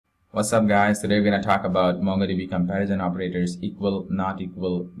What's up, guys? Today we're going to talk about MongoDB comparison operators: equal, not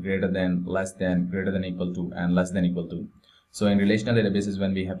equal, greater than, less than, greater than equal to, and less than equal to. So in relational databases,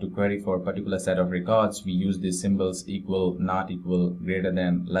 when we have to query for a particular set of records, we use these symbols: equal, not equal, greater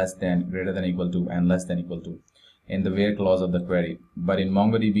than, greater than equal to, and less than equal to in the where clause of the query. But in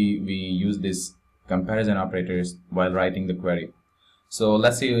MongoDB, we use these comparison operators while writing the query. So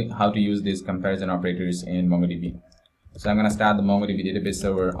let's see how to use these comparison operators in MongoDB. So I'm going to start the MongoDB database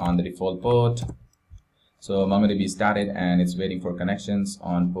server on the default port. So MongoDB started and it's waiting for connections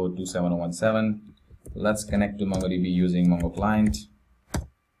on port 27017. Let's connect to MongoDB using Mongo client.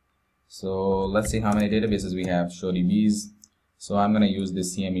 So let's see how many databases we have. Show DBs. So I'm going to use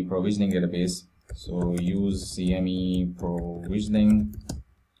this CME provisioning database. So use CME provisioning.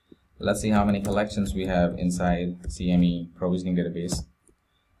 Let's see how many collections we have inside CME provisioning database.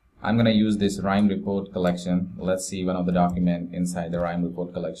 I'm going to use this rhyme report collection. Let's see one of the document inside the rhyme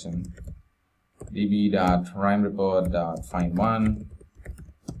report collection. db.rhymereport.find1.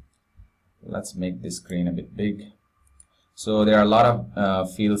 Let's make this screen a bit big. So there are a lot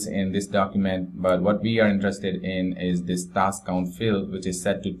of fields in this document, but what we are interested in is this task count field, which is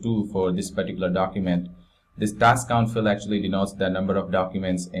set to 2 for this particular document. This task count field actually denotes the number of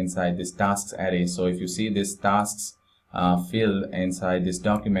documents inside this tasks array. So if you see this tasks field inside this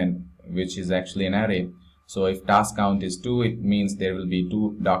document, which is actually an array, so if task count is 2, it means there will be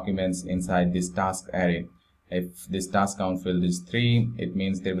 2 documents inside this task array. If this task count field is 3, it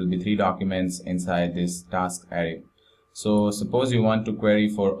means there will be 3 documents inside this task array. So suppose you want to query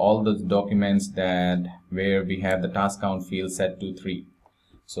for all the documents that where we have the task count field set to 3.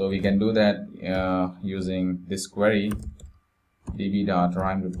 So we can do that using this query,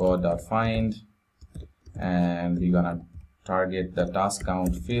 db.rhymereport.find, and we're gonna target the task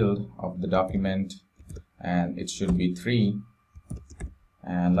count field of the document, and it should be 3,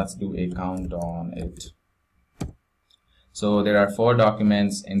 and let's do a count on it. So there are 4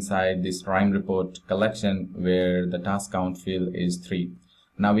 documents inside this rhyme report collection where the task count field is 3.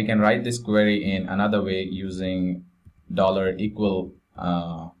 Now we can write this query in another way using $equal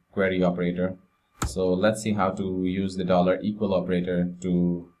query operator. So let's see how to use the $equal operator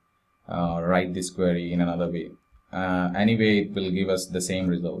to write this query in another way. Anyway, it will give us the same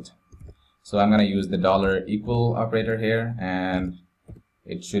result. So I'm going to use the $equal operator here, and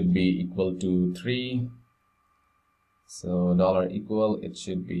it should be equal to 3. So $equal, it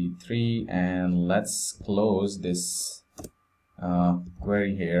should be 3, and let's close this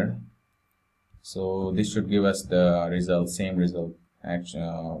query here. So this should give us the result, same result,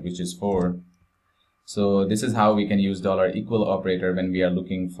 which is 4. So this is how we can use $equal operator when we are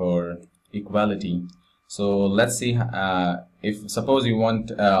looking for equality. So let's see if suppose you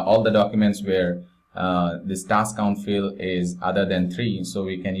want all the documents where this task count field is other than 3, so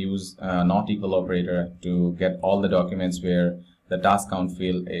we can use not equal operator to get all the documents where the task count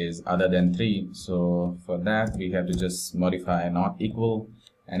field is other than 3. So for that we have to just modify not equal,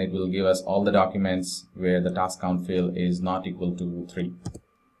 and it will give us all the documents where the task count field is not equal to 3.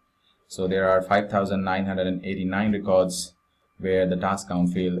 So there are 5,989 records where the task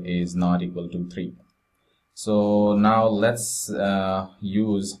count field is not equal to 3. So now let's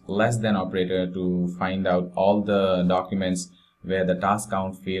use less than operator to find out all the documents where the task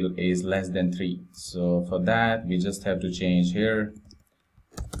count field is less than 3. So for that we just have to change here.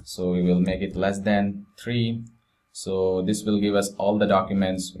 So we will make it less than 3. So this will give us all the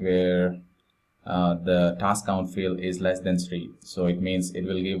documents where the task count field is less than 3. So it means it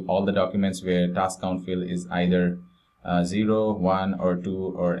will give all the documents where task count field is either 0, 1, or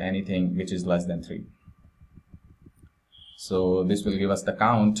 2, or anything which is less than 3. So this will give us the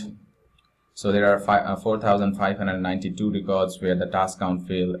count. So there are 4,592 records where the task count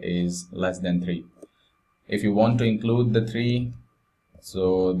field is less than 3. If you want to include the 3,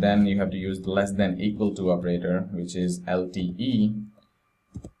 so then you have to use the less than equal to operator, which is LTE.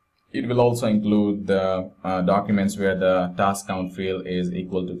 It will also include the documents where the task count field is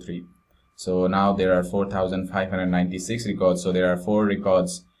equal to 3. So now there are 4,596 records. So there are 4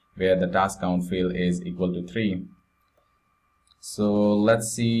 records where the task count field is equal to 3. So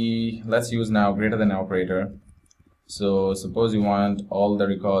let's use now greater than operator. So suppose you want all the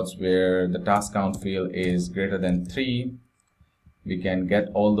records where the task count field is greater than 3. We can get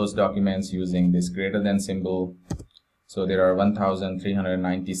all those documents using this greater than symbol. So there are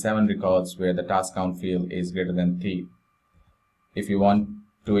 1,397 records where the task count field is greater than 3. If you want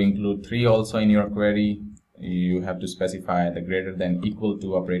to include 3 also in your query, you have to specify the greater than equal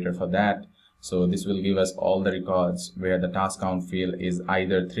to operator for that. So this will give us all the records where the task count field is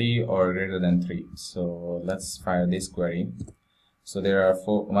either 3 or greater than 3. So let's fire this query. So there are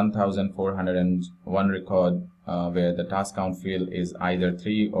 1401 record where the task count field is either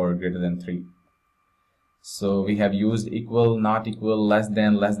 3 or greater than 3. So we have used equal, not equal, less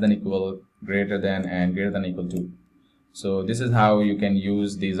than equal, greater than, and greater than equal to. So this is how you can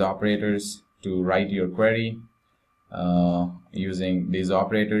use these operators to write your query using these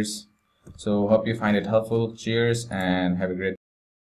operators. So hope you find it helpful. Cheers and have a great